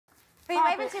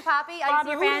you waving to Poppy? I see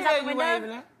your fans out the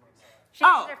window. She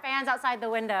sees her fans outside the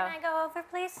window. Can I go over,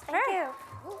 please? Thank you.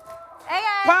 Hey,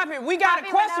 guys. Poppy, we got a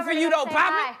question for you, though,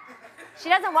 Poppy. She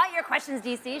doesn't want your questions,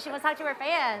 DC. She wants to talk to her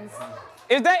fans.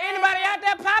 Is there anybody out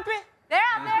there, Poppy? They're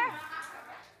out there.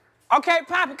 Okay,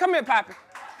 Poppy, come here, Poppy.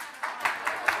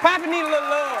 Poppy need a little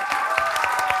love.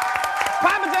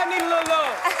 Poppy just need a little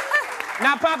love.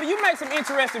 Now, Poppy, you make some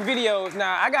interesting videos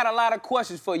now. I got a lot of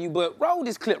questions for you, but roll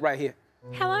this clip right here.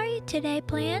 How are you today,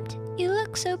 plant? You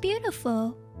look so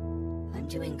beautiful. I'm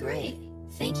doing great.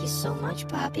 Thank you so much,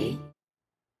 Poppy.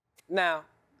 Now,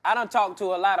 I done talked to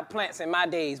a lot of plants in my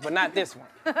days, but not this one.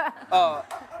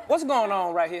 What's going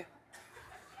on right here?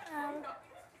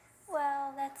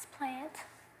 Well, that's plant.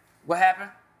 What happened?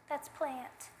 That's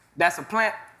plant. That's a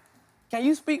plant? Can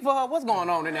you speak for her? What's going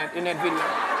on in that video?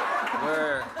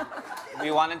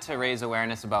 We wanted to raise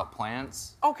awareness about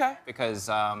plants. Okay. Because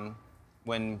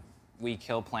when we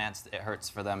kill plants, it hurts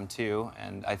for them too,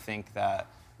 and I think that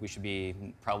we should be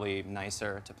probably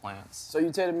nicer to plants. So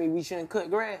you telling me we shouldn't cut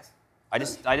grass? I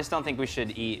just don't think we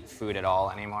should eat food at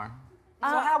all anymore. So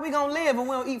how we gonna live when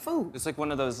we don't eat food? It's like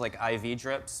one of those like IV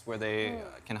drips where they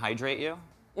can hydrate you.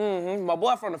 Mm-hmm. My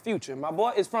boy from the future. My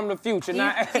boy is from the future. Do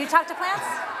you talk to plants?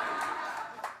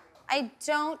 I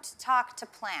don't talk to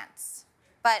plants,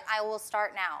 but I will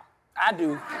start now. I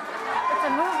do. It's a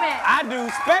movement. I do,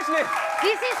 especially.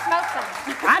 DC smokes them.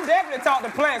 I definitely talk to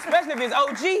plants, especially if it's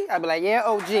OG. I'd be like, yeah,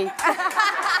 OG.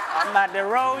 I'm about to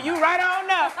roll you right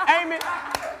on up, Amy.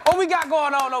 What we got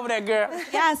going on over there, girl?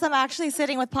 Yes, I'm actually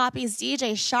sitting with Poppy's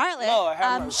DJ, Charlotte. Lord,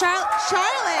 Charlotte,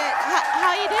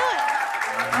 how you doing?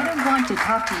 I don't want to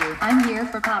talk to you. I'm here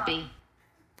for Poppy.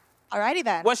 Alrighty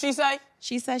then. What'd she say?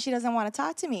 She says she doesn't want to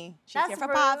talk to me. She's That's here for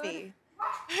rude. Poppy.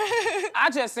 I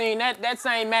just seen that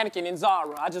same mannequin in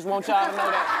Zara. I just want y'all to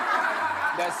know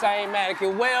that. That same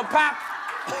mannequin. Well, Poppy,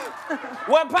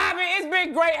 it's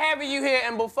been great having you here.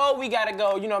 And before we gotta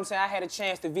go, you know what I'm saying, I had a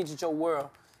chance to visit your world.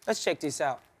 Let's check this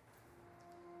out.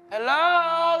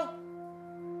 Hello?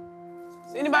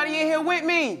 Is anybody in here with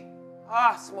me? Oh,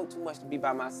 I smoke too much to be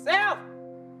by myself.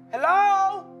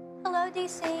 Hello? Hello,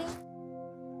 DC.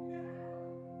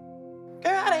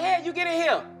 Girl, how the hell you get in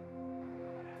here?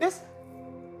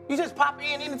 You just pop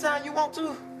in anytime you want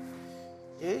to?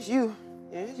 Yeah, it's you.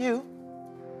 Yeah, it's you.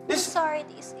 I'm sorry,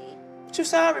 DC. What you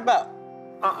sorry about?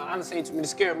 I done seen too many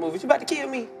scary movies. You about to kill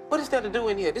me? What is there to do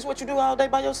in here? This what you do all day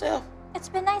by yourself? It's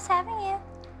been nice having you.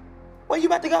 Where you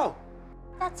about to go?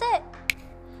 That's it.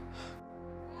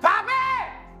 Poppy!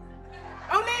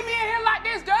 Don't leave me in here like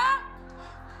this, girl!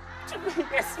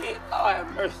 That's it. Oh,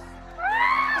 have mercy.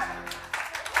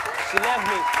 She left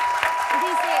me.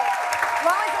 DC,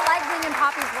 what was it like being in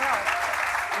Poppy's world?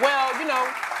 Well, you know,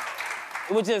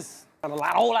 it was just a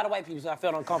whole lot of white people, so I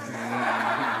felt uncomfortable.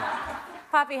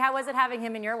 Poppy, how was it having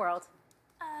him in your world?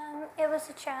 It was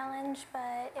a challenge,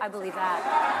 but I believe that.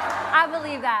 I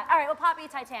believe that. All right, well, Poppy,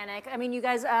 Titanic. I mean, you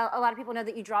guys, a lot of people know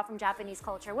that you draw from Japanese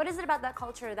culture. What is it about that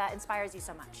culture that inspires you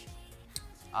so much?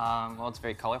 Well, it's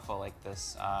very colorful, like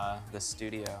this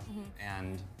studio,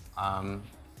 and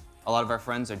a lot of our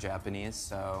friends are Japanese,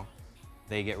 so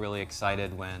they get really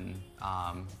excited when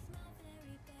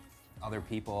other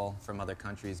people from other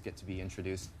countries get to be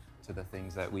introduced to the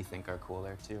things that we think are cool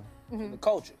there too. The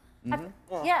culture.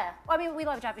 Yeah, well, I mean, we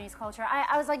love Japanese culture.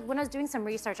 I was like, when I was doing some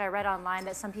research, I read online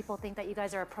that some people think that you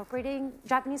guys are appropriating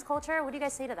Japanese culture. What do you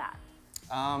guys say to that?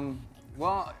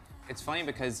 Well, it's funny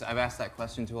because I've asked that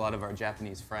question to a lot of our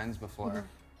Japanese friends before,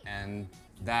 and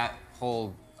that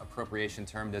whole appropriation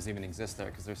term doesn't even exist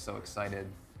there because they're so excited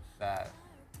that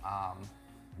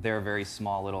their very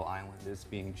small little island is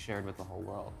being shared with the whole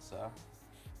world, so.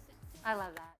 I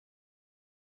love that.